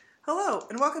Hello,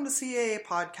 and welcome to CAA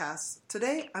Podcasts.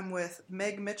 Today I'm with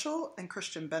Meg Mitchell and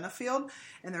Christian Benefield,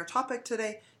 and their topic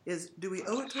today is, do we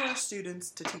owe it to our students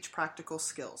to teach practical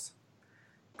skills?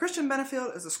 Christian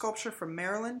Benefield is a sculptor from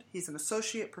Maryland. He's an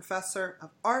associate professor of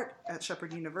art at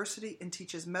Shepherd University and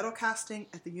teaches metal casting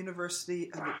at the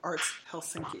University of the Arts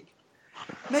Helsinki.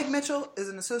 Meg Mitchell is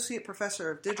an associate professor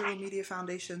of digital media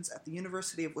foundations at the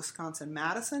University of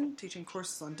Wisconsin-Madison, teaching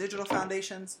courses on digital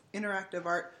foundations, interactive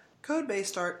art,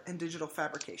 code-based art, and digital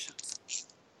fabrications.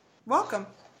 Welcome.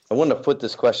 I wanted to put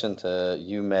this question to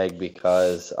you, Meg,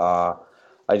 because I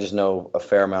just know a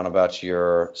fair amount about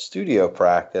your studio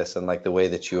practice and like the way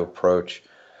that you approach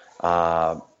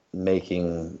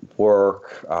making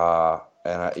work,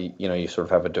 and you sort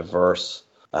of have a diverse,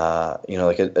 a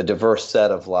diverse set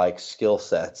of like skill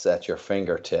sets at your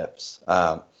fingertips,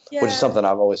 which is something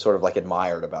I've always sort of like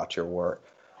admired about your work.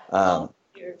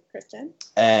 You're Christian.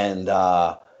 And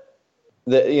I'm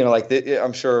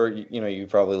sure you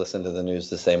probably listen to the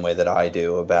news the same way that I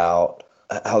do about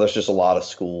how there's just a lot of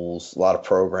schools, a lot of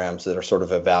programs that are sort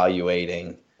of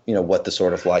evaluating, what the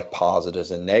sort of like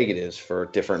positives and negatives for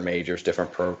different majors,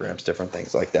 different programs, different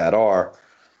things like that are.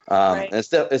 Right. And it's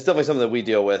definitely something that we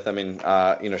deal with. I mean,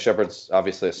 Shepherd's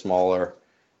obviously a smaller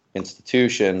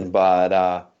institution,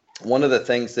 but one of the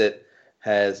things that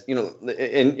has, you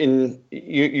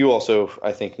also,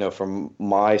 I think, know from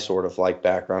my sort of like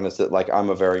background is that like I'm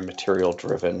a very material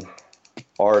driven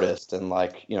artist, and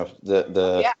like,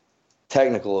 the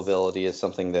technical ability is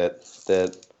something that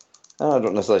I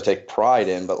don't necessarily take pride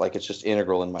in, but like it's just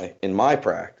integral in my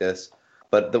practice.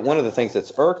 But one of the things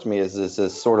that's irked me is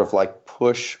this sort of like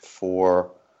push for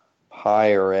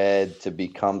higher ed to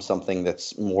become something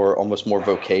that's almost more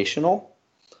vocational.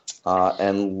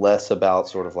 And less about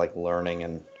sort of like learning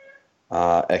and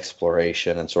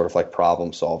exploration and sort of like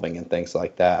problem solving and things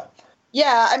like that.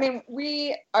 Yeah, I mean,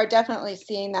 we are definitely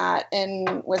seeing that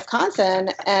in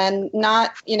Wisconsin, and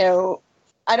not,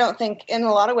 I don't think in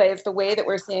a lot of ways the way that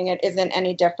we're seeing it isn't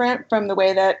any different from the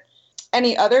way that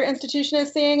any other institution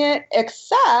is seeing it,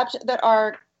 except that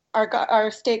our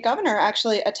state governor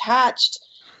actually attached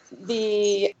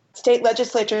the state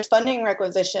legislature's funding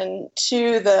requisition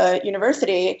to the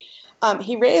university.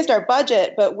 He raised our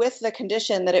budget, but with the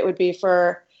condition that it would be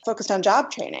focused on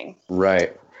job training.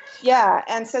 Right. Yeah,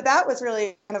 and so that was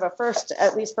really kind of a first,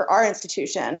 at least for our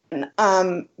institution,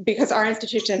 because our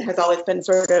institution has always been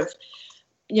sort of,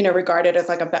 regarded as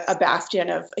like a bastion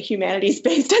of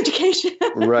humanities-based education.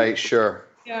 Right. Sure.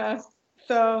 Yeah.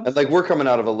 So. And like we're coming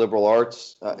out of a liberal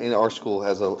arts. Our school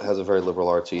has a very liberal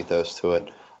arts ethos to it.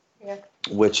 Yeah.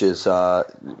 Which is, I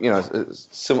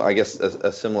guess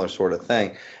a similar sort of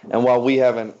thing. And while we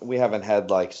haven't had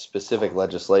like specific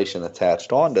legislation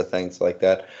attached on to things like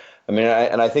that, I mean,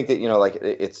 I think that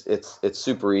it's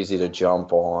super easy to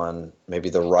jump on maybe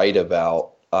the right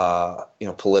about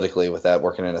politically with that,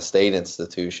 working in a state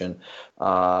institution.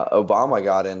 Obama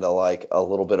got into like a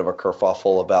little bit of a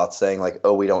kerfuffle about saying like,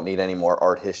 oh, we don't need any more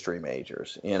art history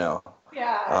majors, Yeah.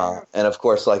 And of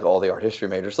course, like all the art history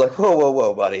majors, like,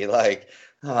 whoa, buddy, like,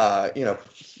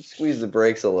 squeeze the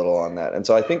brakes a little on that. And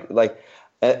so I think like,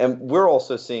 and we're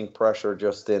also seeing pressure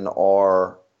just in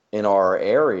our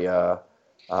area,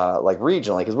 like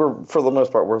regionally, because for the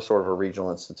most part, we're sort of a regional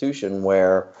institution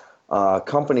where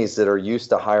companies that are used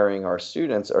to hiring our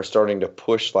students are starting to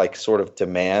push like sort of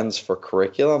demands for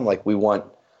curriculum. Like we want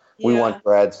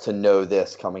grads to know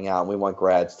this coming out, and we want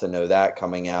grads to know that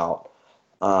coming out.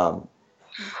 I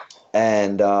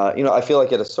feel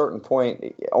like at a certain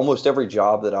point, almost every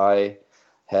job that I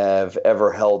have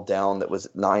ever held down that was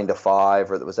 9 to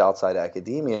 5 or that was outside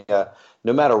academia,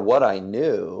 no matter what I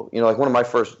knew, like one of my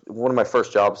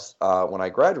first jobs when I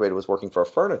graduated was working for a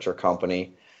furniture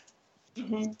company.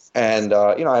 Mm-hmm. And,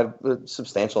 I had a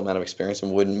substantial amount of experience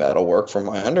in wood and metal work from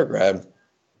my undergrad,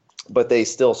 but they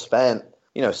still spent,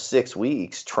 6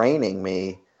 weeks training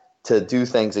me to do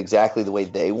things exactly the way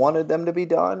they wanted them to be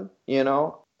done,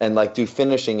 and like do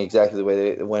finishing exactly the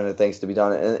way they wanted things to be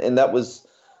done. And that was,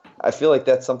 I feel like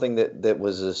that's something that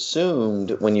was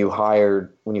assumed when you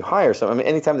hire someone. I mean,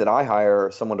 anytime that I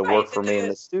hire someone to work for me in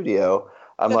the studio,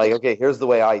 I'm like, okay, here's the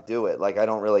way I do it. Like, I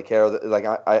don't really care. Like,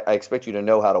 I expect you to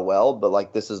know how to weld, but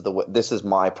like, this is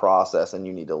my process and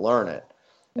you need to learn it.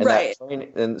 And right.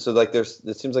 And so like,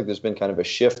 it seems like there's been kind of a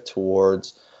shift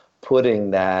towards putting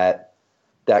that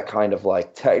kind of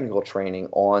like technical training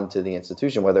onto the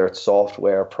institution, whether it's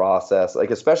software, process,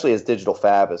 like especially as digital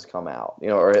fab has come out,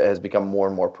 or it has become more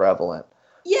and more prevalent.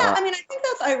 Yeah, I mean, I think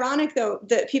that's ironic though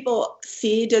that people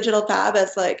see digital fab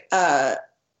as like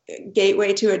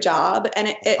gateway to a job.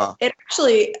 And it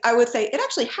actually, I would say it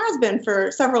actually has been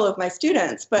for several of my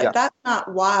students, but that's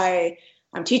not why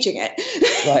I'm teaching it.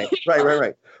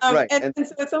 Right. And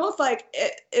so it's almost like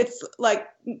it's like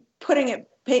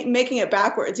making it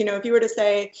backwards. You know, if you were to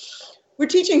say, we're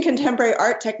teaching contemporary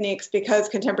art techniques because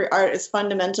contemporary art is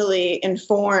fundamentally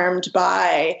informed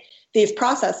by these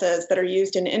processes that are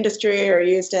used in industry or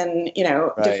used in,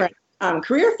 different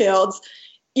career fields,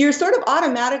 you're sort of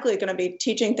automatically going to be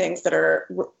teaching things that are,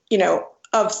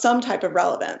 of some type of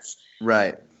relevance.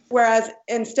 Right. Whereas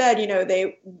instead,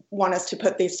 they want us to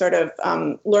put these sort of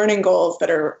learning goals that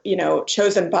are,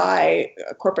 chosen by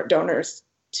corporate donors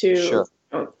to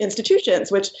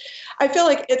institutions, which I feel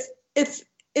like it's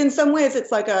in some ways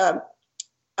it's like a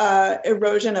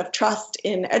erosion of trust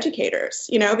in educators,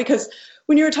 because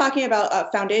when you were talking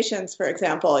about foundations, for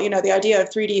example, the idea of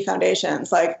 3D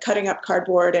foundations, like cutting up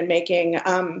cardboard and making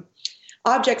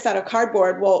objects out of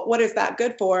cardboard, well, what is that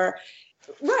good for?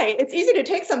 Right. It's easy to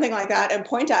take something like that and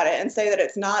point at it and say that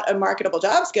it's not a marketable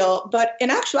job skill. But in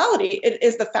actuality, it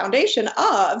is the foundation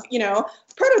of,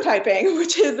 prototyping,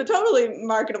 which is a totally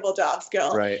marketable job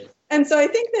skill. Right. And so I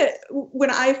think that when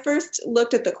I first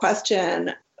looked at the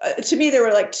question, to me, there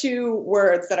were like two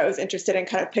words that I was interested in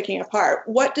kind of picking apart.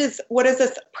 What does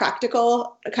this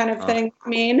practical kind of thing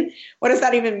mean? What does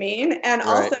that even mean? And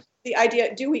also the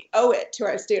idea, do we owe it to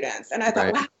our students? And I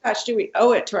thought, wow, gosh, do we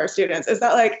owe it to our students? Is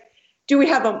that like, do we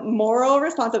have a moral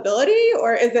responsibility,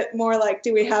 or is it more like,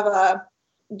 do we have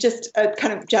just a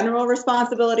kind of general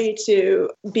responsibility to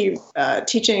be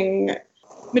teaching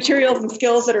materials and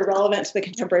skills that are relevant to the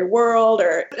contemporary world?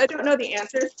 Or I don't know the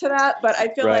answers to that, but I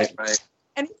feel like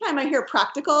anytime I hear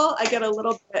practical, I get a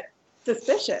little bit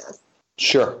suspicious.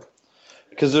 Sure.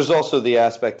 Because there's also the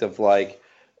aspect of like,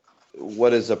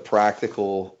 what is a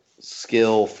practical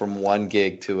skill from one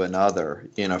gig to another,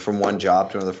 from one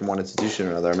job to another, from one institution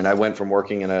to another. I mean, I went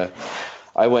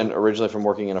originally from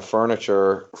working in for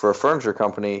a furniture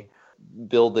company,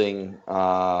 building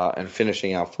and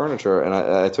finishing out furniture. And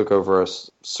I took over a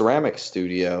ceramic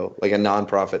studio, like a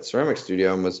nonprofit ceramic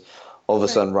studio, and was all of a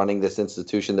sudden running this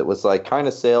institution that was like kind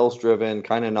of sales driven,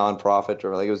 kind of nonprofit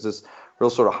driven. Like it was this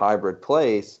real sort of hybrid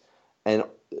place. And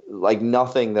like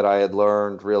nothing that I had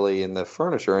learned really in the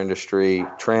furniture industry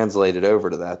translated over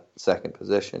to that second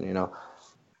position,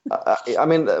 I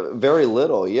mean, very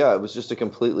little. Yeah, it was just a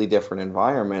completely different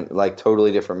environment, like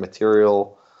totally different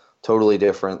material, totally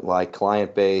different like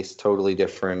client base, totally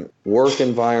different work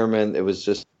environment. It was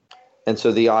just, and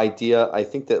so the idea, I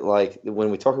think that like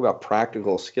when we talk about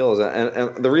practical skills,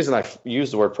 and the reason I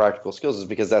use the word practical skills is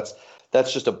because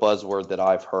that's just a buzzword that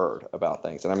I've heard about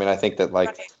things. And I mean, I think that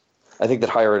I think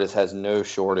that higher ed has no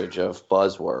shortage of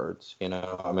buzzwords.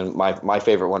 I mean, my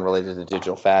favorite one related to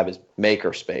digital fab is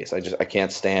makerspace. I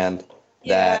can't stand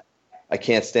that. I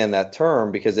can't stand that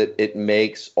term because it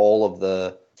makes all of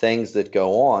the things that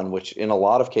go on, which in a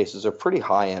lot of cases are pretty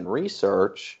high end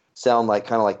research, sound like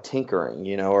kind of like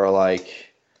tinkering, or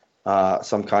like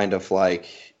some kind of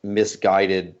like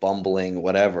misguided bumbling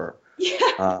whatever.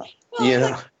 Yeah.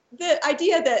 Like the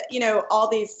idea that all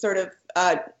these sort of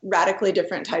radically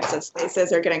different types of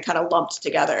spaces are getting kind of lumped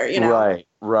together,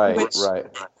 Right.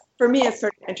 For me is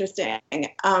sort of interesting.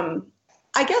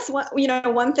 I guess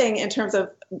one thing in terms of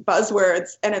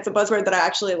buzzwords, and it's a buzzword that I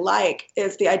actually like,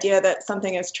 is the idea that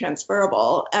something is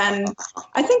transferable. And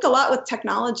I think a lot with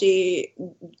technology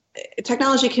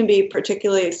can be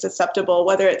particularly susceptible,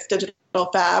 whether it's digital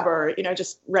fab or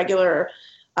just regular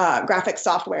graphic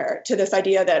software, to this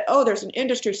idea that, there's an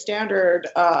industry standard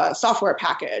software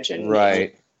package.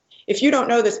 And if you don't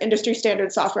know this industry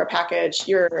standard software package,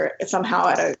 you're somehow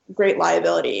at a great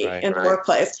liability in the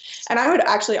workplace. And I would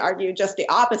actually argue just the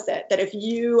opposite, that if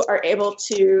you are able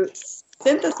to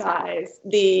synthesize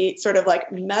the sort of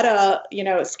like meta,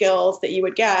 skills that you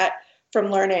would get from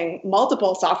learning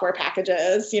multiple software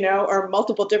packages, or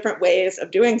multiple different ways of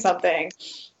doing something,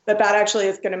 that actually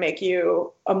is going to make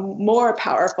you a more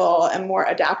powerful and more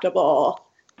adaptable,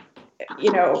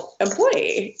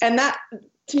 employee. And that,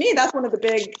 to me, that's one of the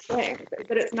big things,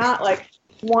 that it's not like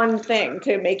one thing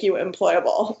to make you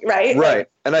employable, right? Right.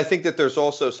 And I think that there's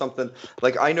also something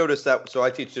like I noticed that. So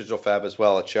I teach digital fab as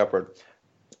well at Shepherd,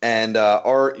 and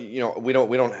we don't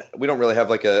really have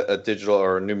like a digital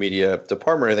or a new media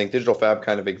department. I think digital fab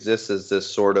kind of exists as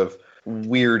this sort of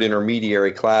weird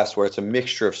intermediary class where it's a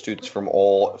mixture of students from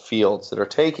all fields that are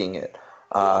taking it.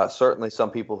 Certainly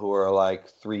some people who are like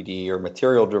 3D or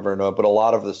material driven, but a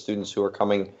lot of the students who are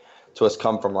coming to us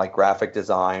come from like graphic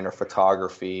design or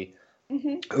photography,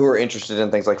 who are interested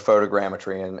in things like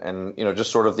photogrammetry and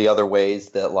just sort of the other ways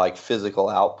that like physical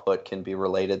output can be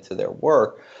related to their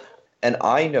work. And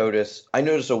I notice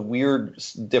a weird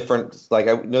different, like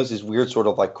I notice these weird sort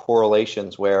of like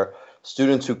correlations where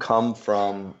students who come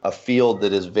from a field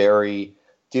that is very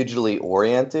digitally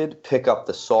oriented pick up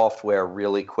the software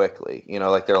really quickly.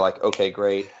 Like they're like, okay,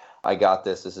 great, I got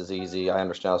this. This is easy. I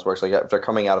understand how this works. Like if they're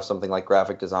coming out of something like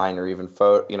graphic design or even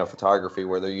photography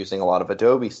where they're using a lot of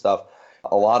Adobe stuff,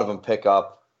 a lot of them pick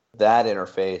up that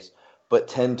interface, but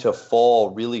tend to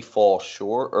really fall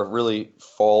short or really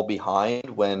fall behind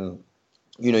when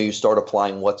you start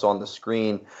applying what's on the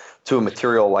screen to a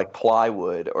material like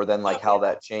plywood, or then like how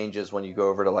that changes when you go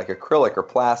over to like acrylic or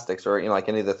plastics or like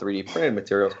any of the 3D printed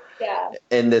materials. Yeah.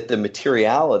 And that the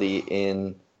materiality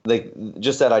in like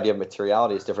just that idea of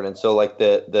materiality is different. And so like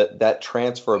that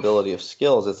transferability of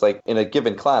skills, it's like in a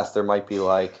given class there might be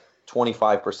like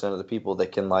 25% of the people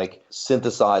that can like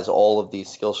synthesize all of these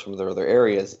skills from their other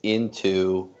areas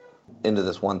into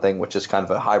this one thing, which is kind of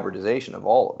a hybridization of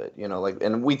all of it,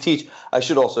 and I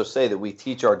should also say that we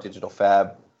teach our digital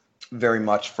fab very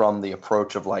much from the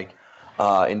approach of like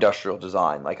industrial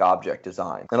design, like object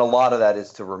design. And a lot of that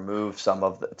is to remove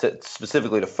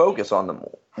specifically to focus on the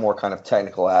more kind of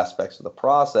technical aspects of the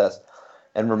process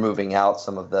and removing out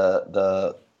some of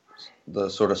the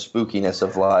sort of spookiness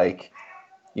of like,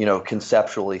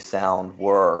 conceptually sound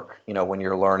work, when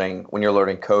you're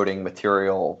learning coding,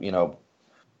 material,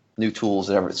 new tools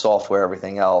and software,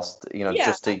 everything else,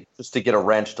 just to get a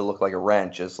wrench to look like a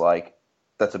wrench is like,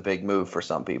 that's a big move for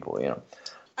some people,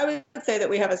 I would say that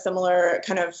we have a similar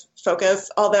kind of focus,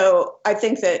 although I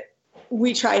think that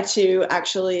we try to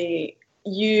actually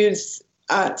use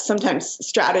sometimes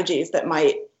strategies that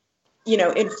might,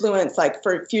 influence like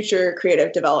for future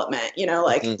creative development,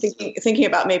 like thinking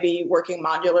about maybe working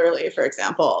modularly, for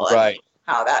example, right. And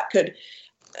how that could.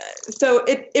 So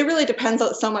it really depends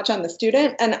so much on the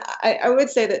student. And I would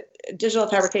say that digital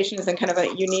fabrication is in kind of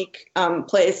a unique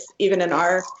place, even in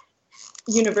our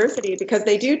university, because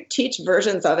they do teach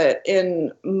versions of it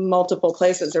in multiple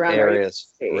places around areas.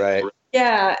 Right.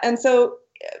 Yeah. And so,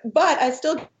 but I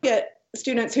still get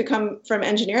students who come from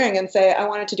engineering and say, I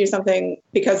wanted to do something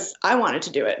because I wanted to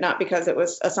do it, not because it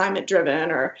was assignment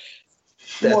driven or.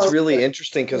 That's really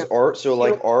interesting because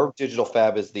our digital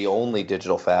fab is the only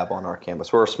digital fab on our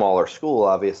campus. We're a smaller school,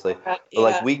 obviously, but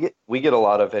like we get a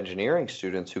lot of engineering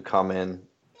students who come in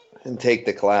and take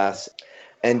the class,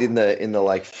 and in the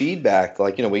like feedback,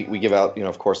 like we give out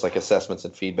of course like assessments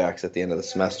and feedbacks at the end of the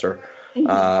semester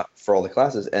for all the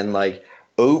classes, and like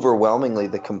overwhelmingly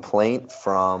the complaint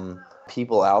from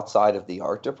people outside of the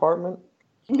art department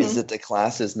is that the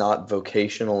class is not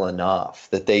vocational enough,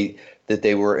 that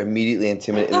they were immediately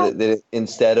intimidated, that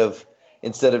instead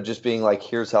of just being like,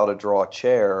 here's how to draw a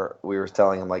chair, we were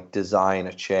telling them like, design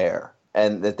a chair.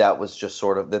 And that was just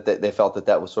sort of, that they felt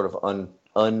that was sort of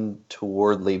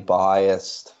untowardly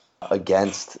biased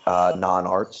against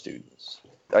non-art students.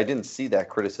 I didn't see that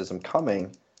criticism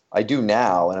coming. I do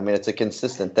now, and I mean, it's a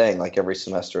consistent thing, like every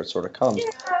semester it sort of comes.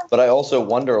 Yeah. But I also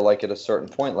wonder, like at a certain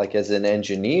point, like as an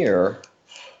engineer,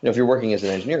 if you're working as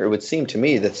an engineer, it would seem to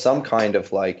me that some kind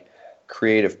of like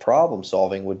creative problem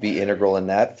solving would be integral in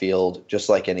that field, just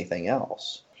like anything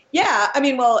else. Yeah, I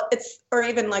mean, well, or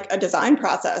even like a design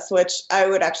process, which I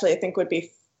would actually think would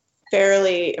be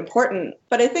fairly important.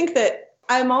 But I think that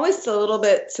I'm always a little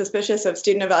bit suspicious of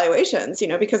student evaluations,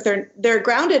 because they're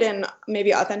grounded in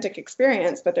maybe authentic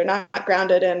experience, but they're not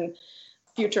grounded in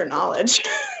future knowledge,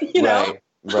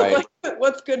 Right. Like,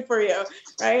 what's good for you,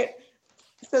 right?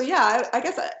 So yeah, I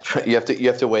guess you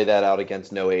have to weigh that out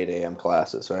against no 8 a.m.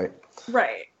 classes, right?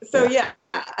 Right. So yeah,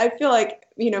 I feel like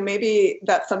maybe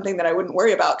that's something that I wouldn't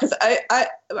worry about, because I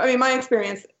mean my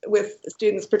experience with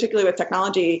students, particularly with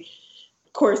technology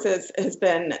courses, has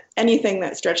been anything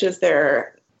that stretches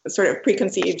their sort of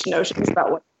preconceived notions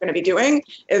about what they're going to be doing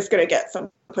is going to get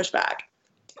some pushback.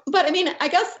 But I mean, I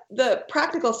guess the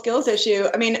practical skills issue.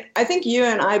 I mean, I think you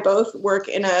and I both work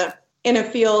in a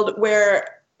field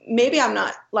where maybe I'm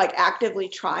not like actively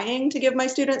trying to give my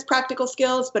students practical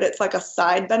skills, but it's like a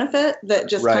side benefit that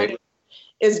just kind of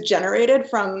is generated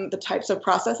from the types of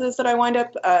processes that I wind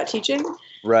up teaching.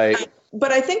 Right.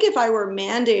 But I think if I were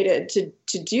mandated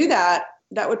to do that,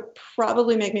 that would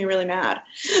probably make me really mad.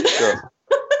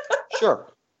 Sure.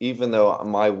 Even though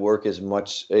my work is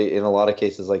much, in a lot of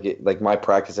cases, like my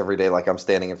practice every day, like I'm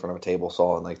standing in front of a table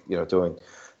saw and like, doing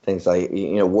things like,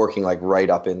 working like right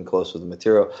up in close with the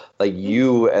material. Like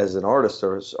you as an artist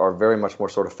are very much more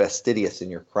sort of fastidious in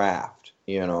your craft,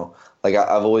 Like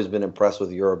I've always been impressed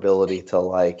with your ability to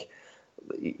like,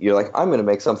 you're like, I'm going to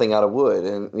make something out of wood.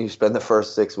 And you spend the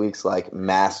first 6 weeks like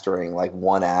mastering like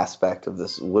one aspect of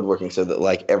this woodworking so that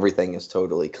like everything is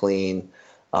totally clean.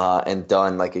 and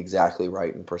done like exactly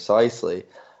right and precisely.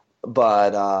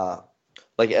 But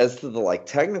like as to the like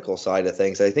technical side of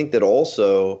things, I think that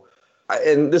also,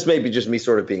 and this may be just me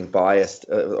sort of being biased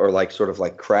or like sort of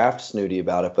like craft snooty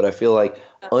about it, but I feel like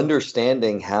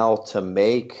understanding how to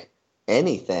make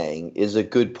anything is a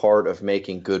good part of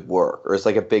making good work, or it's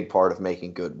like a big part of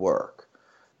making good work.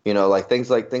 You know, like things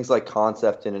like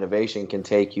concept and innovation can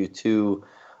take you to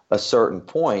a certain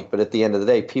point, but at the end of the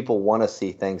day, people want to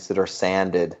see things that are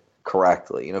sanded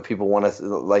correctly. You know, people want to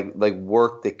like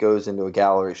work that goes into a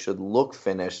gallery should look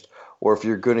finished, or if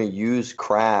you're going to use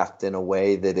craft in a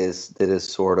way that is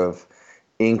sort of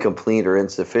incomplete or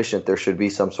insufficient, there should be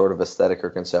some sort of aesthetic or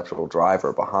conceptual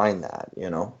driver behind that, you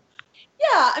know?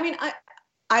 Yeah, I mean,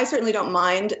 I certainly don't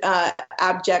mind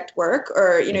abject work,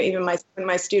 or even when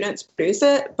my students produce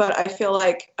it, but I feel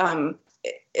like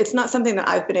it's not something that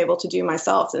I've been able to do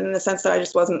myself, in the sense that I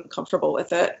just wasn't comfortable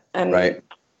with it, and right.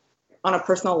 On a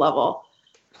personal level.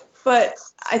 But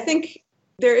I think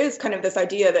there is kind of this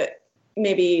idea that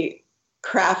maybe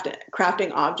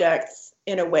crafting objects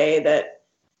in a way that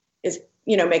is,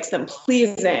 makes them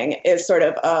pleasing is sort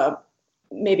of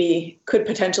maybe could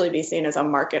potentially be seen as a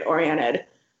market-oriented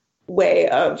way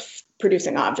of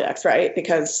producing objects, right?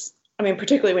 Because, I mean,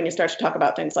 particularly when you start to talk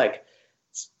about things like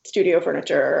studio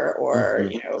furniture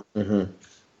or,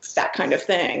 that kind of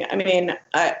thing. I mean,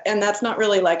 and that's not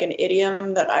really like an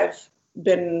idiom that I've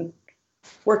been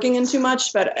working in too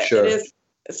much, but Sure. It is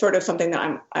sort of something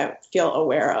that I feel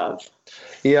aware of.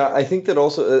 Yeah, I think that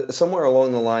also somewhere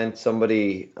along the line,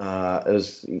 somebody, it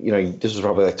was, this was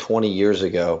probably like 20 years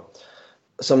ago,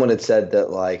 someone had said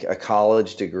that like a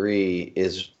college degree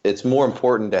it's more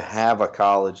important to have a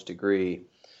college degree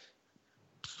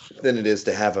than it is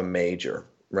to have a major,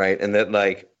 right? And that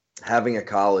like having a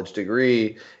college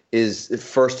degree is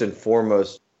first and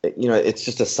foremost, it's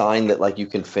just a sign that like you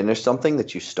can finish something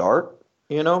that you start,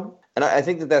 And I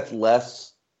think that that's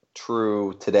less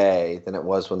true today than it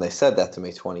was when they said that to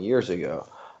me 20 years ago.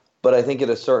 But I think at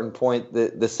a certain point,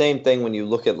 the same thing when you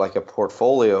look at like a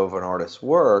portfolio of an artist's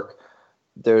work,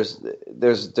 there's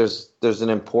an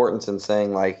importance in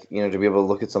saying like, to be able to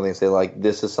look at something and say like,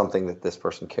 this is something that this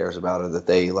person cares about, or that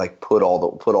they like put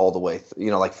all the way,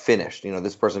 like finished,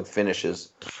 this person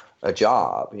finishes a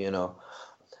job,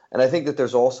 And I think that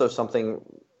there's also something,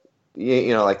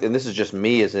 like, and this is just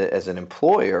me as an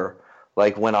employer,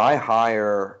 like when I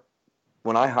hire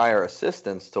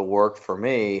assistants to work for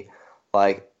me,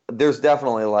 like there's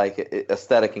definitely like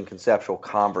aesthetic and conceptual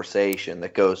conversation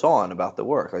that goes on about the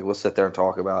work. Like we'll sit there and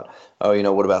talk about,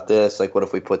 what about this? Like, what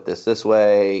if we put this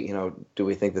way? Do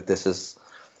we think that this is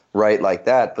right like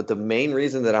that? But the main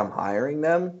reason that I'm hiring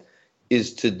them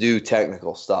is to do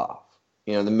technical stuff.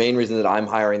 The main reason that I'm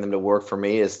hiring them to work for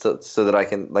me is so that I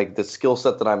can, like, the skill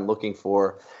set that I'm looking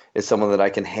for is someone that I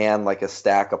can hand like a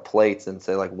stack of plates and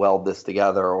say like weld this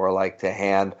together, or like to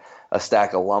hand a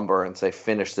stack of lumber and say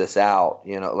finish this out,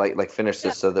 like finish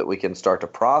this so that we can start to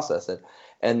process it.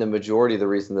 And the majority of the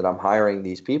reason that I'm hiring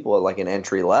these people at like an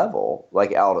entry level,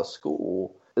 like out of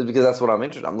school, is because that's what I'm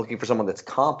interested in. I'm looking for someone that's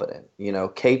competent,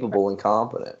 capable and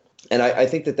competent. And I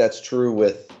think that that's true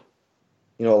with,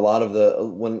 a lot of the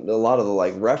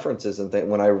like references and things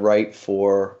when I write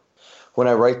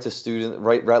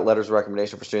letters of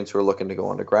recommendation for students who are looking to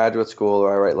go into graduate school,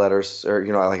 or I write letters, or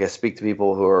like I speak to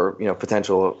people who are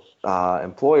potential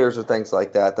employers or things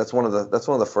like that. That's one of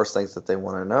the first things that they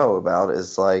want to know about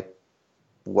is like,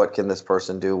 what can this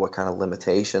person do? What kind of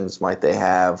limitations might they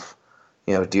have?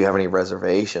 Do you have any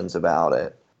reservations about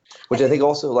it? Which I think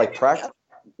also like practice.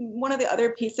 One of the other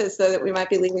pieces though that we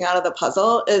might be leaving out of the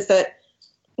puzzle is that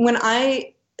when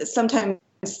I sometimes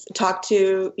talk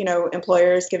to,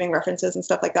 employers giving references and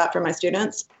stuff like that for my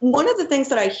students, one of the things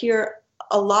that I hear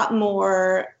a lot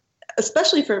more,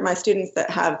 especially for my students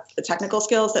that have the technical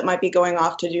skills that might be going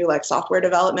off to do like software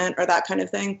development or that kind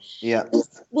of thing,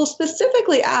 will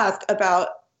specifically ask about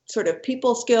sort of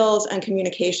people skills and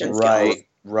communication skills.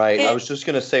 Right. I was just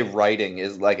going to say writing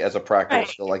is like as a practical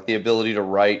skill, like the ability to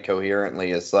write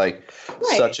coherently is like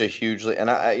such a hugely, and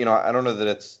I don't know that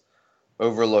it's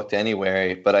overlooked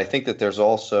anyway, but I think that there's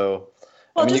also,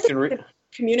 you can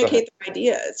communicate their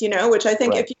ideas, which I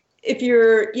think if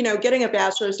you're, getting a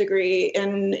bachelor's degree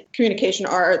in communication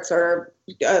arts or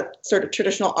a sort of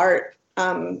traditional art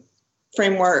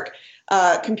framework,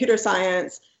 computer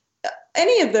science,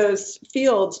 any of those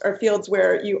fields are fields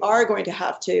where you are going to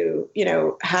have to,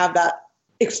 have that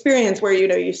experience where,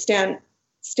 you stand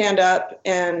up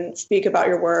and speak about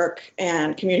your work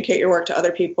and communicate your work to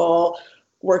other people,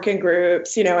 work in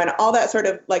groups, and all that sort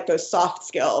of like those soft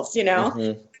skills,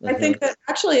 I think that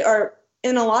actually are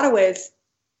in a lot of ways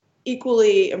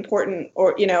equally important,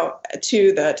 or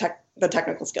to the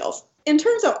technical skills. In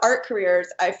terms of art careers,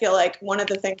 I feel like one of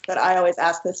the things that I always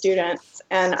ask the students,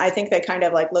 and I think they kind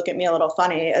of like look at me a little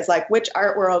funny, is like, which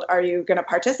art world are you going to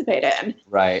participate in?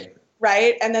 Right.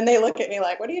 Right. And then they look at me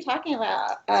like, what are you talking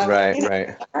about?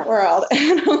 Right. Art world.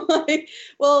 And I'm like,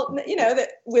 well, that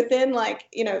within like,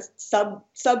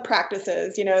 sub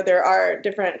practices, there are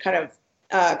different kind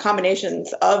of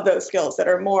combinations of those skills that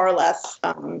are more or less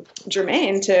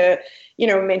germane to,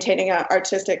 maintaining an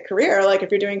artistic career. Like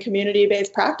if you're doing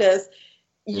community-based practice,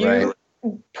 you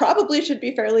probably should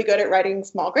be fairly good at writing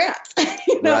small grants.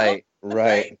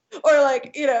 Right. Or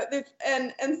like,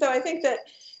 and so I think that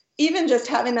even just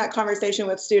having that conversation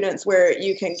with students where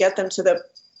you can get them to the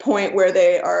point where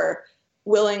they are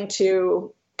willing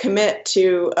to commit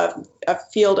to a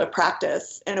field of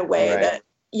practice in a way that,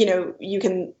 you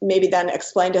can maybe then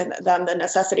explain to them the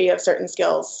necessity of certain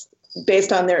skills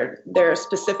based on their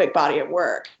specific body of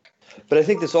work. But I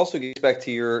think this also gets back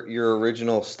to your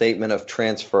original statement of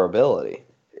transferability.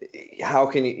 How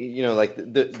can like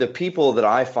the people that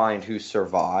I find who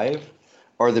survive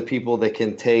are the people that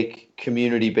can take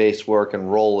community-based work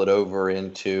and roll it over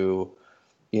into,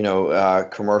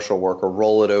 commercial work, or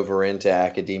roll it over into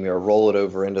academia, or roll it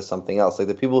over into something else. Like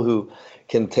the people who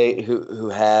can take, who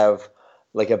have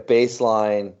like a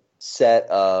baseline set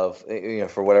of,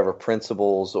 for whatever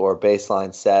principles, or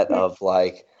baseline set of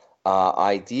like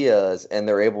ideas, and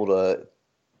they're able to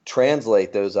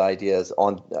translate those ideas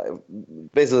on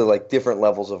basically like different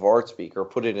levels of art speak, or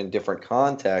put it in different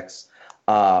contexts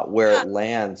where it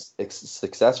lands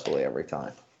successfully every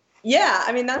time. Yeah,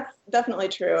 I mean, that's definitely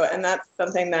true. And that's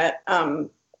something that,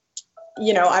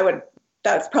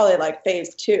 that's probably like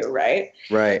phase 2, right?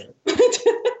 Right.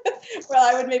 Well,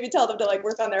 I would maybe tell them to like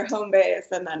work on their home base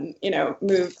and then,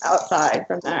 move outside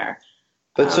from there.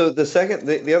 But so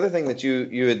the other thing that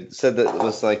you had said that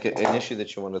was like an issue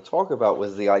that you wanted to talk about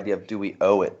was the idea of, do we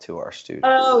owe it to our students?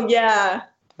 Oh, yeah.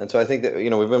 And so I think that,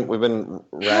 we've been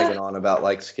ragging on about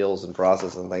like skills and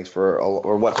process and things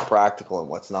or what's practical and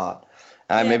what's not.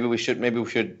 And maybe we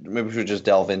should just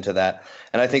delve into that.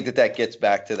 And I think that gets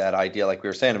back to that idea, like we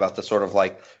were saying, about the sort of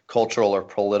like cultural or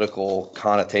political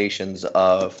connotations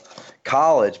of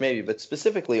college, maybe, but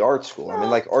specifically art school. I mean,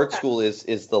 like art school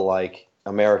is the like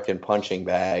American punching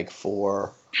bag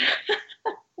for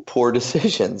poor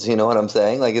decisions. You know what I'm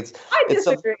saying? Like I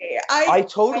disagree. I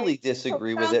totally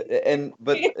disagree with it.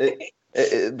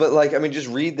 But like, I mean, just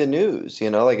read the news,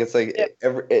 like it's like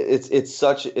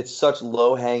it's such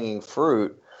low hanging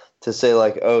fruit to say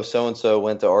like, oh, so-and-so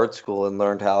went to art school and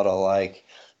learned how to like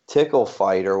tickle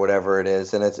fight or whatever it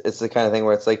is. And it's the kind of thing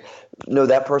where it's like, no,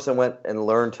 that person went and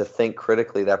learned to think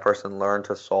critically. That person learned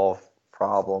to solve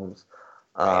problems,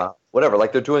 whatever.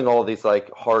 Like they're doing all these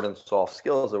like hard and soft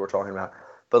skills that we're talking about.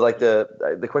 But like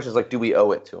the question is like, do we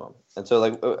owe it to them? And so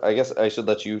like, I guess I should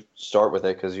let you start with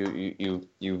it because you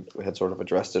had sort of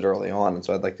addressed it early on, and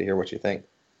so I'd like to hear what you think.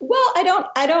 Well, I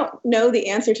don't know the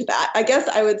answer to that. I guess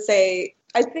I would say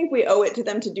I think we owe it to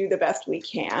them to do the best we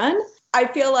can. I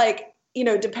feel like,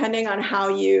 depending on how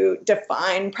you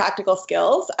define practical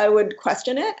skills, I would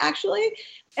question it actually.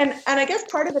 And I guess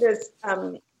part of it is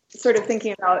sort of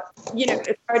thinking about,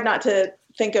 it's hard not to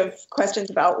think of questions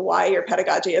about why your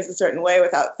pedagogy is a certain way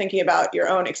without thinking about your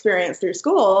own experience through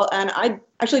school. And I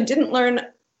actually didn't learn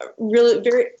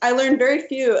I learned very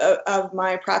few of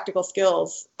my practical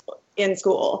skills in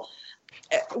school,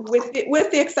 with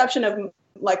the exception of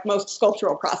like most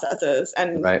sculptural processes.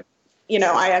 And,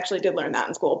 I actually did learn that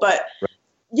in school, but,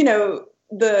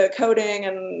 the coding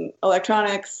and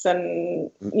electronics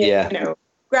and,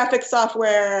 graphic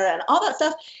software and all that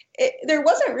stuff, there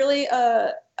wasn't really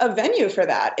a venue for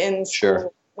that in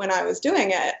school when I was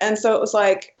doing it. And so it was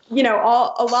like, a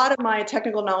lot of my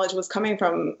technical knowledge was coming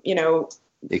from,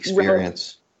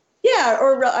 experience.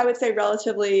 Or I would say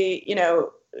relatively,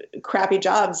 crappy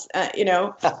jobs,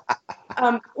 well,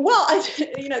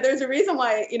 there's a reason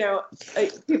why,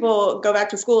 people go back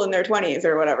to school in their 20s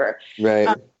or whatever.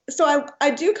 Right. So I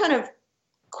do kind of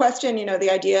question, the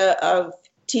idea of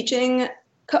teaching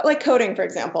like coding, for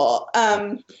example,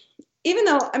 even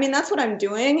though, I mean, that's what I'm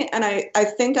doing. And I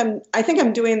think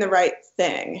I'm doing the right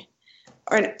thing.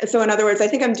 So in other words, I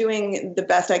think I'm doing the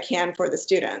best I can for the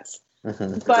students,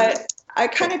 but I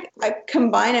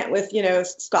combine it with,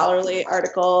 scholarly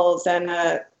articles and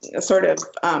a sort of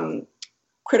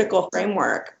critical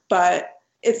framework, but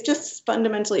it's just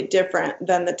fundamentally different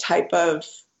than the type of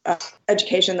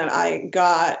education that I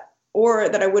got or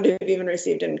that I would have even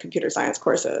received in computer science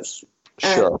courses.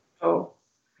 Sure. So,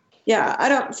 yeah, I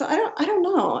don't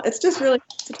know. It's just really,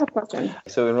 it's a tough question.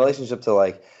 So in relationship to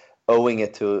like owing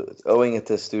it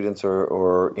to students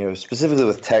or specifically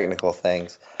with technical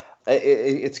things.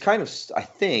 It's kind of, I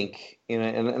think,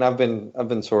 and I've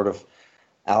been sort of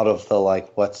out of the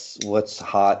like what's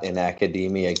hot in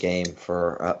academia game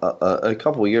for a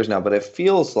couple of years now, but it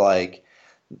feels like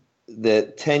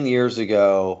that 10 years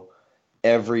ago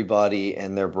everybody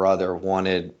and their brother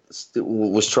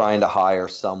was trying to hire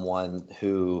someone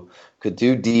who could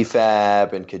do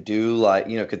DFAB and could do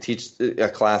could teach a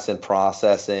class in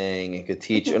processing and could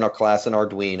teach in a class in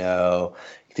Arduino,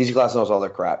 teach a class and all their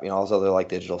crap, all this other like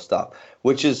digital stuff,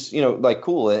 which is, like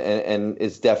cool and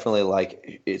it's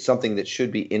definitely it's something that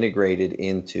should be integrated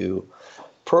into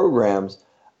programs.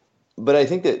 But I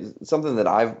think that something that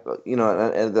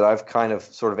I've kind of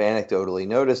sort of anecdotally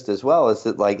noticed as well is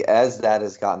that like as that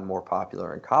has gotten more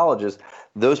popular in colleges,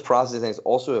 those processing things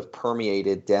also have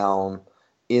permeated down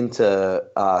into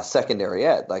secondary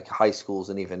ed, like high schools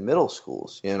and even middle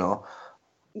schools.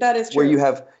 That is true.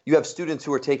 Where you have students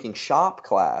who are taking shop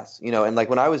class, and like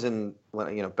when I was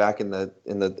back in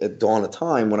the dawn of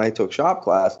time when I took shop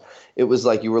class, it was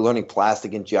like you were learning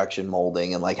plastic injection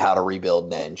molding and like how to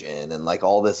rebuild an engine and like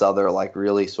all this other like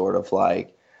really sort of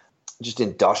like just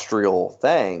industrial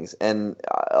things. And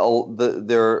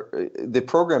the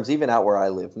programs even out where I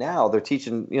live now, they're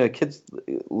teaching kids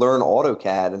learn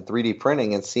AutoCAD and 3D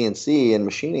printing and CNC and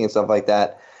machining and stuff like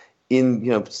that in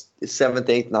 7th,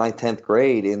 8th, 9th, 10th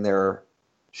grade in their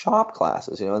shop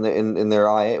classes, in their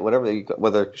IA,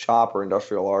 whether shop or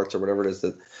industrial arts or whatever it is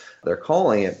that they're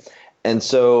calling it. And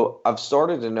so I've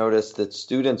started to notice that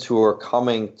students who are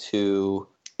coming to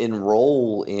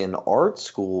enroll in art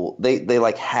school, they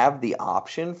like have the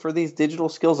option for these digital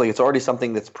skills. Like it's already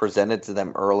something that's presented to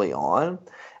them early on.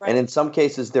 Right. And in some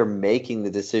cases they're making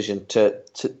the decision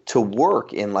to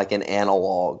work in like an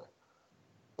analog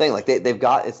thing. Like they've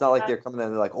got, it's not like they're coming in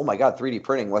and they're like, oh my God, 3D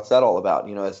printing, what's that all about?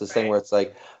 It's this thing where it's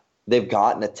like they've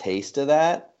gotten a taste of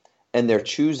that and they're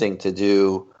choosing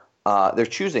to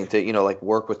like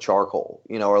work with charcoal,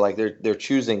 or like they're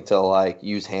choosing to like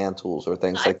use hand tools or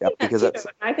things like that, because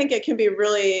I think it can be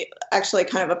really actually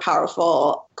kind of a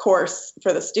powerful course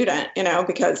for the student,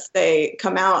 because they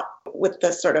come out with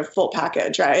this sort of full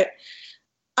package, right?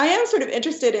 I am sort of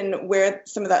interested in where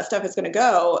some of that stuff is going to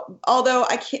go, although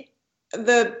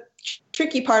the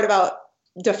tricky part about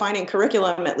defining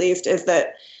curriculum, at least, is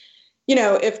that,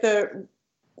 if the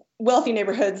wealthy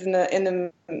neighborhoods in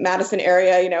the Madison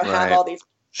area, have all these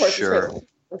courses, sure,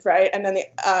 right, and then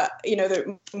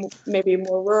the maybe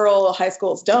more rural high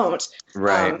schools don't,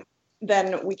 right?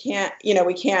 Then we can't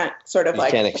sort of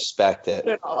can't expect it.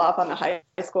 Put it all off on the high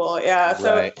school, yeah.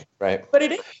 So right. But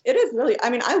it is really. I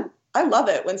mean, I love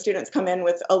it when students come in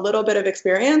with a little bit of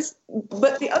experience.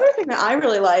 But the other thing that I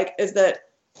really like is that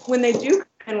when they do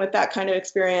come in with that kind of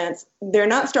experience, they're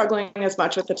not struggling as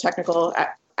much with the technical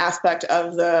aspect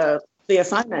of the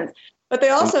assignments. But they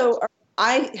also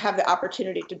I have the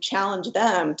opportunity to challenge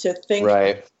them to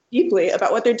think deeply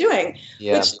about what they're doing,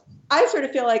 which I sort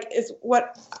of feel like is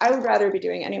what I would rather be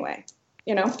doing anyway.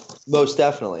 Most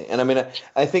definitely. And I mean,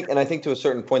 I think to a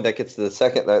certain point that gets to the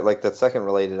second, like that second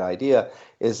related idea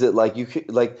is that like you could,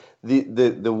 like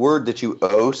the word that you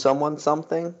owe someone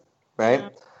something, right? Yeah.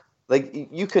 Like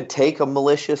you could take a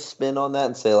malicious spin on that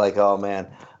and say like, oh man,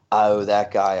 I owe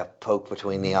that guy a poke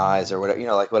between the eyes or whatever,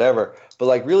 like whatever. But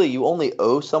like really you only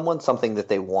owe someone something that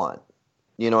they want.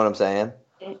 You know what I'm saying?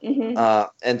 Mm-hmm.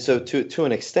 And so to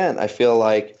an extent, I feel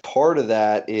like part of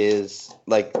that is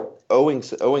like owing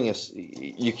is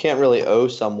you can't really owe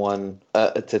someone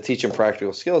to teach them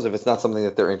practical skills if it's not something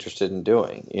that they're interested in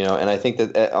doing, And I think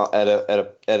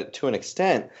that to an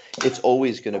extent, it's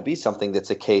always going to be something that's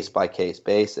a case by case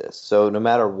basis. So no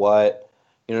matter what,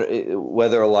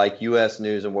 whether like U.S.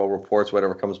 News and World Reports,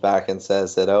 whatever comes back and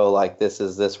says that like this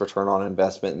is this return on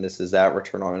investment and this is that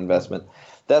return on investment,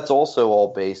 that's also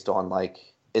all based on like.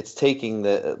 It's taking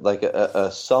a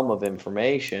sum of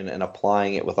information and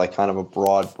applying it with like kind of a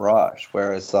broad brush.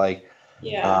 Whereas like,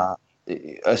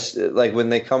 like when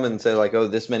they come and say like, oh,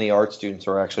 this many art students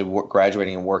are actually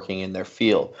graduating and working in their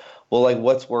field. Well, like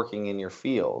what's working in your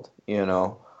field, In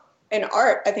art,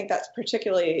 I think that's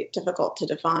particularly difficult to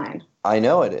define. I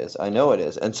know it is.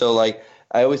 And so like,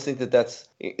 I always think that's,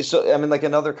 so I mean like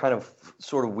another kind of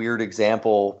sort of weird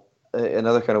example.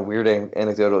 Another kind of weird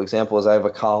anecdotal example is I have a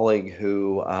colleague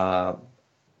who,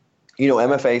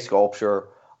 MFA sculpture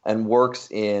and works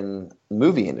in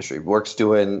movie industry, works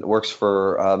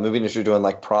for movie industry doing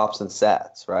like props and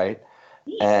sets, right?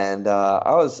 Yeah. And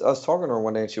I was talking to her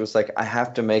one day and she was like, I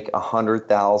have to make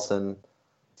 100,000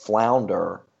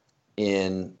 flounder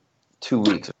in 2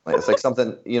 weeks. It's like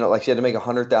something, like she had to make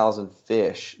 100,000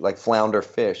 fish, like flounder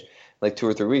fish. like 2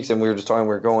 or 3 weeks, and we were just talking. We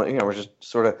were going, we're just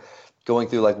sort of going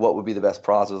through like what would be the best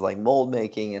process, like mold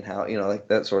making and how, like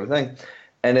that sort of thing.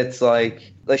 And it's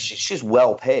like she's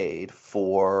well paid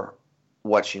for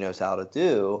what she knows how to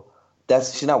do.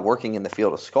 She's not working in the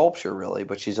field of sculpture really,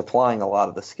 but she's applying a lot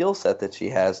of the skill set that she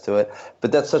has to it.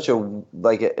 But that's such a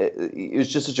it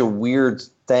was just such a weird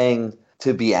thing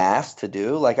to be asked to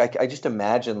do. Like I just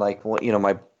imagine like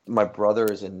my brother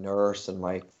is a nurse and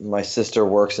my sister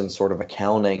works in sort of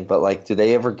accounting, but like do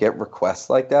they ever get requests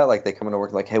like that? Like they come into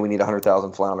work like, hey, we need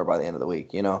 100,000 flounder by the end of the week,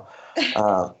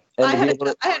 I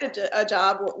had a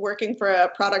job working for a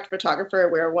product photographer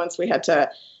where once we had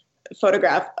to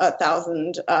photograph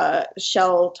 1,000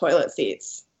 Shell toilet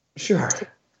seats. Sure.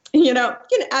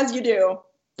 As you do.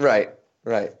 Right.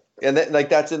 And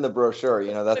that's in the brochure.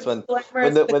 That's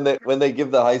when they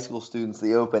give the high school students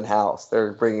the open house,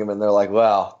 they're bringing them in. They're like,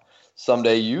 "Well,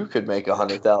 someday you could make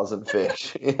 100,000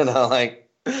 fish." Like,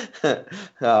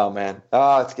 oh man,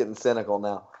 it's getting cynical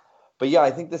now. But yeah,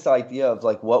 I think this idea of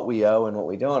like what we owe and what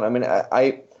we don't. I mean,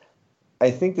 I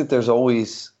think that there's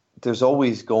always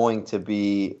going to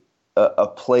be a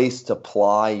place to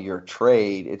ply your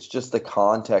trade. It's just the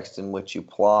context in which you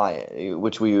apply it,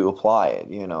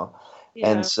 Yeah.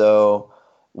 And so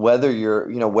whether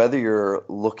you're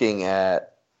looking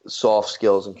at soft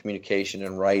skills and communication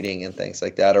and writing and things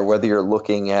like that, or whether you're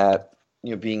looking at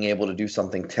being able to do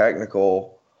something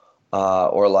technical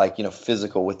or like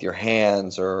physical with your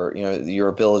hands, or your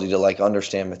ability to like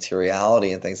understand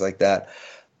materiality and things like that,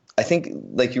 I think,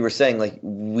 like you were saying, like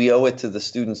we owe it to the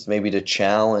students maybe to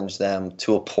challenge them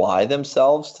to apply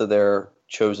themselves to their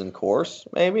chosen course,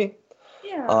 maybe.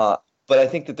 Yeah. But I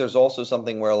think that there's also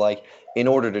something where, like, in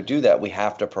order to do that, we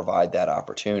have to provide that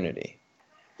opportunity.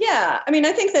 Yeah. I mean,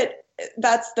 I think that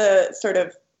that's the sort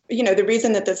of, the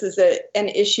reason that this is an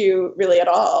issue really at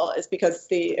all is because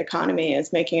the economy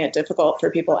is making it difficult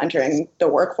for people entering the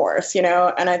workforce,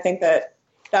 and I think that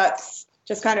that's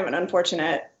just kind of an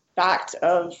unfortunate fact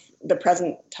of the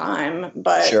present time.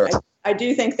 But sure. I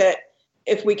do think that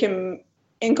if we can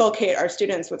inculcate our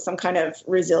students with some kind of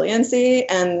resiliency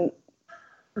and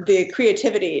the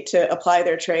creativity to apply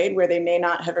their trade where they may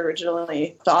not have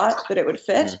originally thought that it would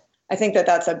fit, I think that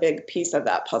that's a big piece of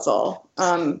that puzzle.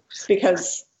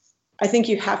 Because I think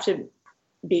you have to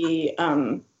be,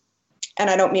 and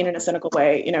I don't mean in a cynical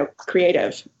way,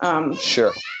 creative.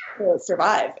 Sure. To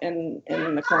survive in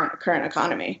the current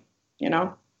economy,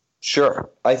 Sure.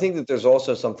 I think that there's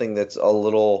also something that's a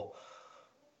little.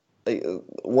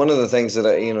 One of the things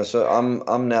that so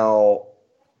I'm now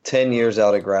 10 years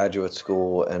out of graduate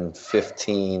school and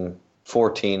 14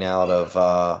 out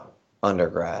of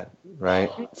undergrad, right?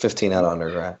 15 out of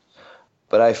undergrad.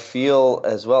 But I feel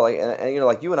as well, like, and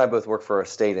like you and I both work for a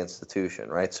state institution,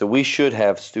 right? So we should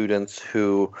have students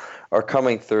who are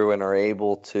coming through and are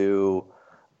able to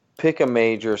pick a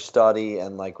major, study,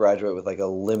 and like graduate with like a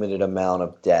limited amount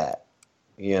of debt,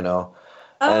 And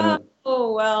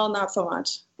well, not so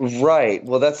much. Right.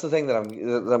 Well, that's the thing that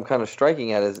I'm kind of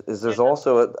striking at is there's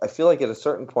also I feel like at a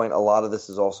certain point a lot of this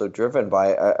is also driven by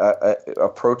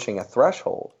approaching a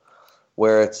threshold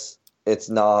where it's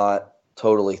not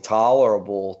totally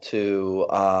tolerable to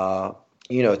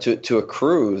to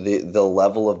accrue the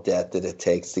level of debt that it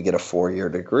takes to get a 4-year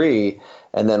degree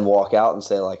and then walk out and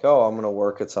say like, oh, I'm going to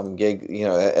work at some gig,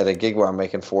 at a gig where I'm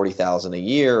making $40,000 a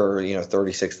year or,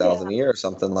 $36,000 a year or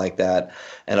something like that,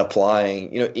 and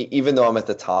applying, even though I'm at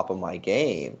the top of my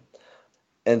game.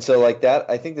 And so like that,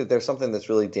 I think that there's something that's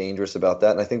really dangerous about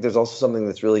that. And I think there's also something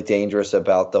that's really dangerous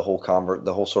about the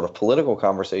whole sort of political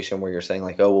conversation where you're saying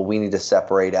like, oh, well, we need to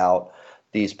separate out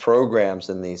these programs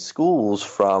in these schools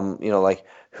from, like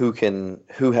who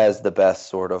has the best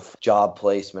sort of job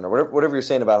placement or whatever you're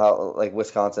saying about how like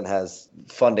Wisconsin has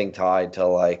funding tied to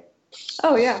like,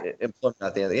 oh yeah, employment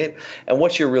at the end of the game. And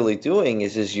what you're really doing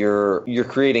is you're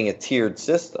creating a tiered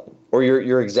system, or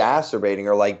you're exacerbating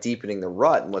or like deepening the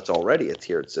rut in what's already a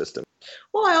tiered system.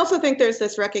 Well, I also think there's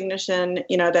this recognition,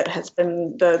 that has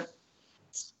been the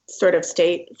sort of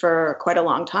state for quite a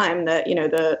long time that,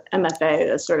 the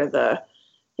MFA is sort of the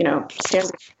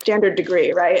standard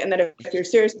degree, right? And that if you're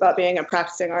serious about being a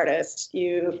practicing artist,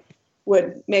 you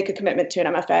would make a commitment to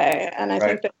an MFA. And I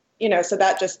think that, so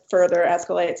that just further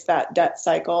escalates that debt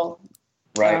cycle.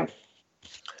 Right.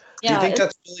 Do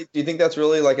you think that's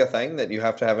really like a thing that you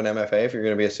have to have an MFA if you're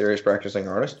going to be a serious practicing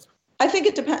artist? I think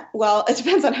it depends. Well, it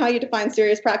depends on how you define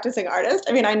serious practicing artist.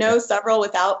 I mean, I know several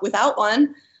without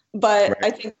one, but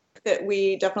I think that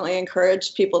we definitely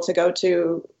encourage people to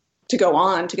go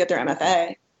on to get their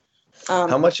MFA.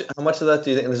 How much of that do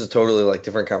you think, and this is totally like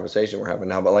different conversation we're having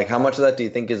now, but like how much of that do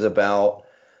you think is about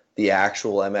the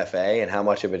actual MFA and how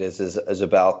much of it is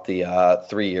about the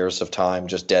 3 years of time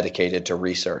just dedicated to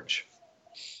research?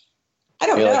 I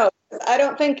don't know.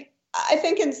 I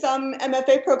think in some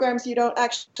MFA programs you don't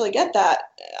actually get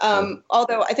that.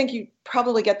 Although I think you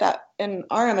probably get that in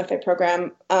our MFA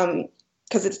program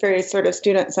because it's very sort of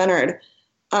student-centered.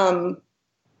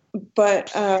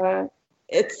 But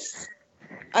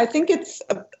I think it's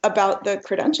about the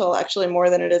credential actually more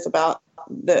than it is about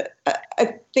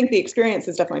I think the experience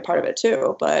is definitely part of it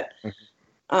too. But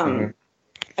I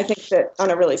think that on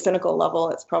a really cynical level,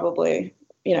 it's probably,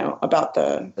 about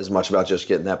as much about just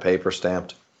getting that paper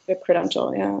stamped. The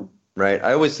credential, yeah. Right.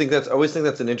 I always think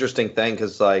that's an interesting thing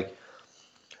because like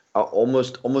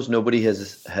almost nobody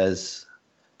has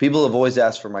people have always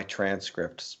asked for my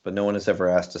transcripts, but no one has ever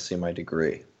asked to see my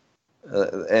degree.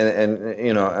 And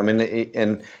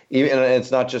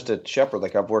it's not just at Shepherd.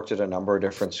 Like I've worked at a number of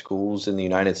different schools in the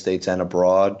United States and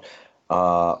abroad,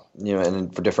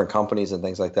 and for different companies and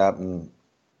things like that. And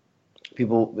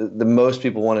the most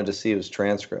people wanted to see was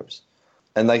transcripts.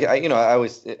 And like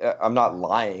I'm not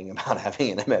lying about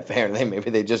having an MFA or anything. Maybe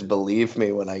they just believe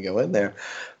me when I go in there.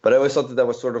 But I always thought that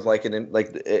was sort of like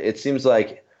it seems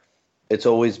like it's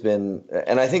always been,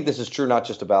 and I think this is true not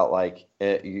just about like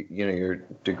your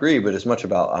degree, but as much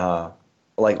about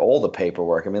like all the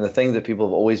paperwork. I mean, the thing that people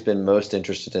have always been most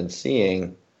interested in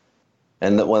seeing,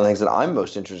 and that one of the things that I'm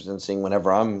most interested in seeing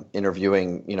whenever I'm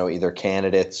interviewing, either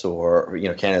candidates or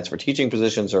candidates for teaching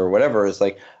positions or whatever, is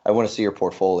like I want to see your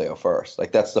portfolio first.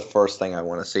 Like that's the first thing I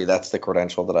want to see. That's the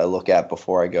credential that I look at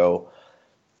before I go,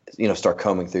 start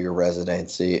combing through your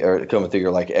residency or combing through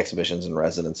your like exhibitions and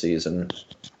residencies and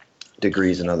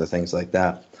degrees and other things like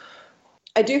that.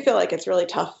 I do feel like it's really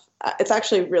tough. It's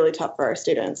actually really tough for our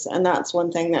students. And that's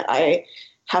one thing that I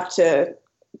have to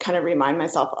kind of remind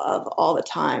myself of all the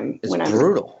time when I'm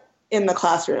brutal in the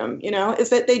classroom, is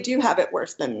that they do have it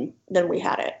worse than we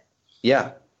had it.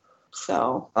 Yeah.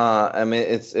 So, I mean,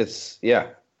 it's yeah.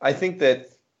 I think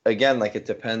that again, like it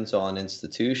depends on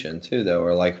institution too, though,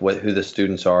 or like who the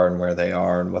students are and where they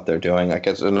are and what they're doing. Like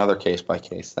it's another case by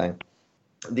case thing.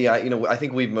 I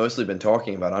think we've mostly been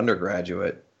talking about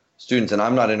undergraduate students, and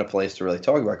I'm not in a place to really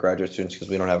talk about graduate students because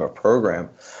we don't have a program.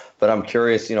 But I'm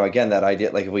curious, again, that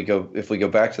idea, like if we go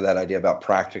back to that idea about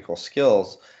practical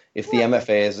skills, if the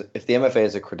MFA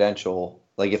is a credential,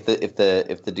 like if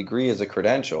the degree is a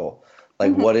credential,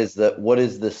 like what is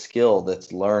the skill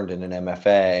that's learned in an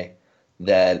MFA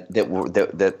that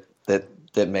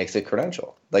makes it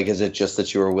credential? Like, is it just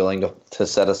that you are willing to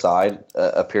set aside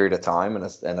a period of time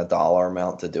and a dollar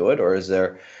amount to do it, or is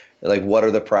there, like, what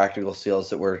are the practical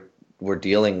skills that we're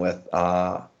dealing with?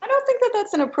 I don't think that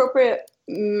that's an appropriate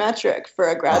metric for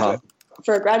a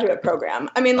graduate program.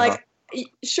 I mean, like,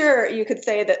 sure, you could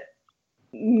say that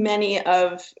many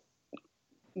of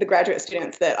the graduate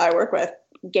students that I work with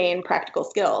gain practical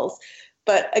skills,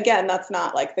 but again, that's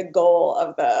not like the goal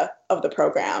of the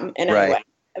program in any way.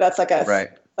 That's like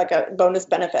a bonus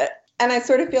benefit. And I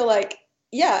sort of feel like,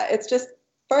 yeah, it's just, as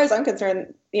far as I'm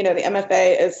concerned, the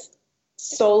MFA is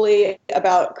solely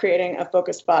about creating a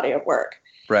focused body of work.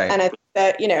 Right. And I think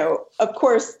that, of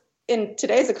course, in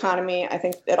today's economy, I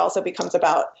think it also becomes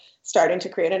about starting to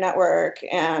create a network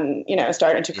and,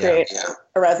 starting to create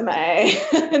a resume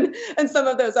and some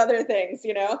of those other things,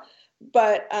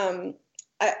 But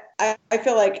I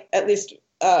feel like at least,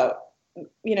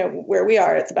 where we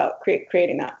are, it's about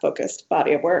creating that focused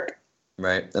body of work.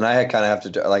 Right. And I kind of have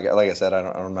to, like I said, I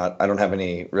don't have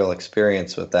any real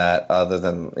experience with that other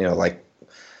than, like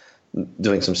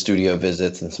doing some studio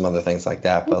visits and some other things like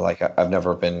that. But like, I've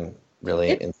never been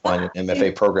really inclined in an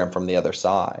MFA program from the other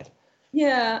side.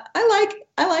 Yeah. I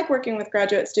like working with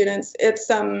graduate students.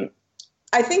 It's,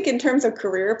 I think in terms of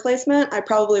career placement, I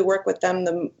probably work with them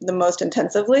the most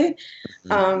intensively.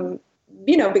 Mm-hmm.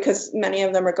 Because many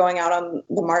of them are going out on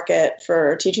the market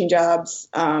for teaching jobs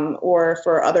or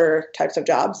for other types of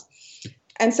jobs.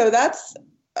 And so that's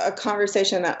a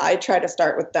conversation that I try to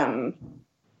start with them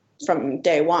from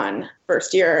day one,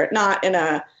 first year, not in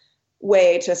a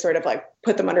way to sort of like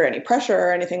put them under any pressure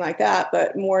or anything like that,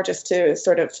 but more just to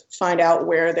sort of find out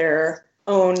where their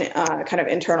own kind of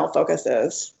internal focus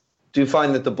is. Do you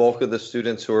find that the bulk of the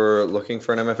students who are looking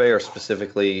for an MFA are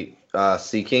specifically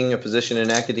seeking a position in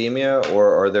academia,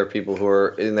 or are there people who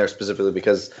are in there specifically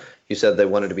because you said they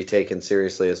wanted to be taken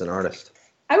seriously as an artist?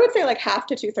 I would say like half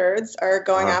to 2/3 are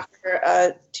going after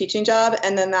a teaching job,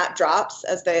 and then that drops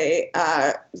as they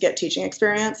get teaching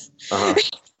experience.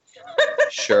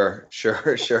 Sure.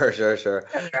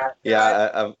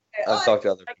 Yeah, I've talked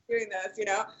to other like people. doing this, you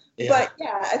know. Yeah. But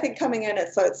yeah, I think coming in,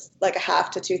 it's like a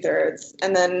half to 2/3,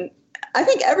 and then I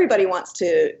think everybody wants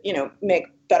to, make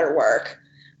better work.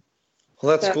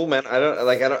 Well, that's So cool, man. I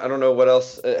don't know what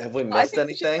else. Have we I missed think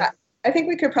anything? I think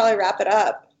we could probably wrap it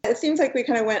up. It seems like we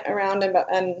kind of went around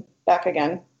and back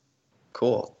again.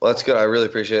 Cool. Well, that's good. I really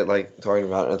appreciate talking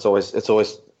about it. It's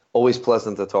always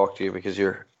pleasant to talk to you because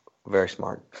you're very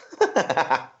smart.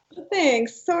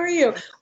 Thanks. So are you.